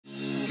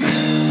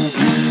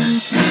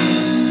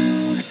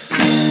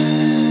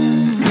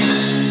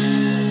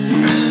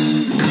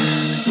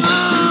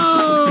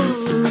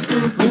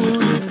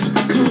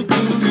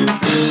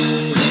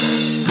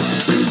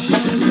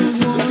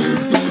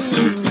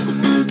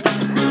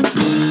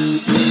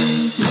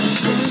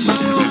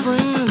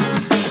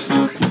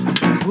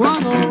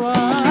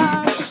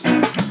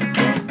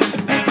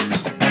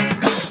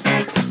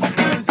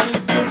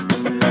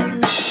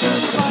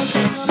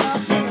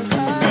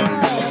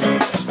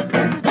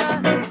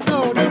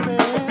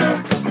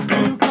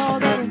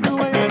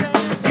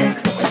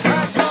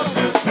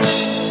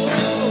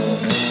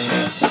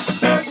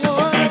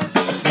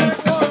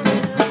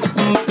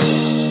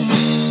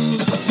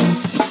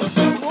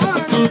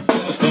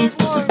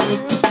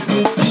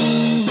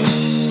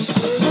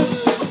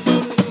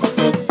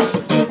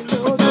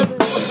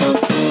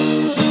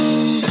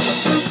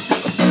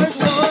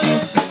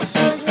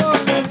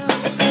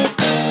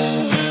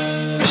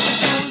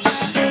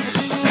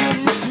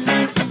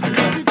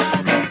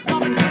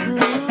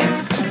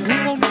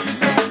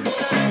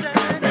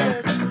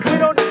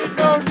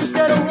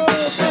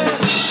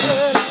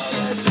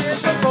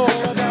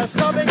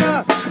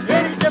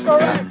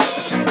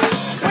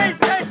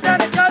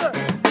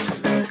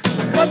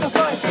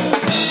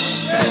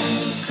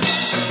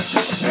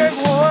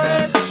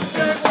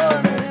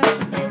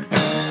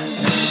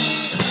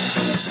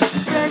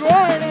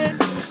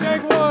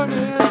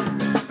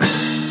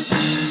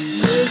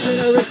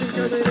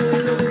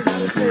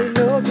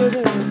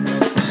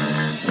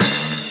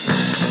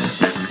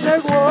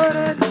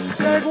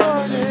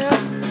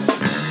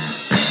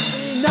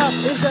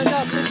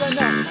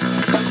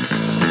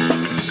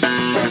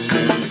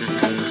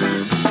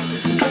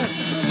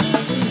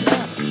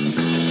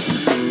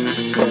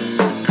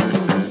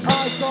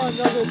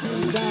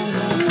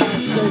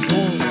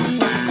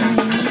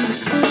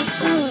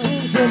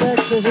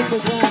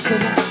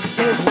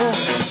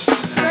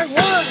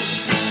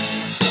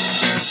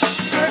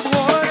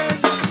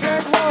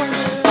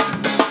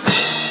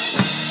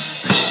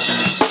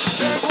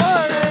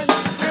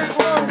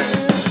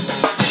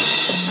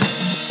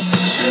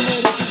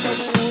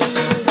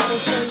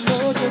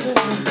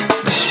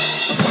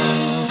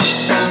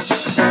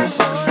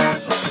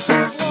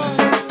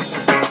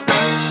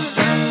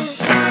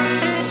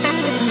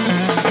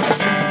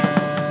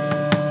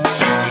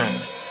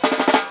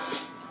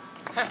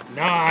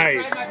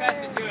Nice. I tried my best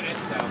at doing it,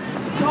 so.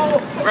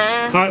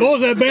 Alright, what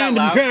was that band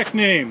and track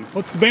name?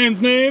 What's the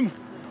band's name?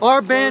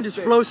 Our band is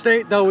Flow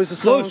State. That was a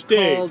song Flow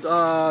State.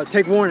 called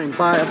Take Warning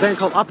by a band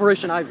called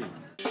Operation Ivy.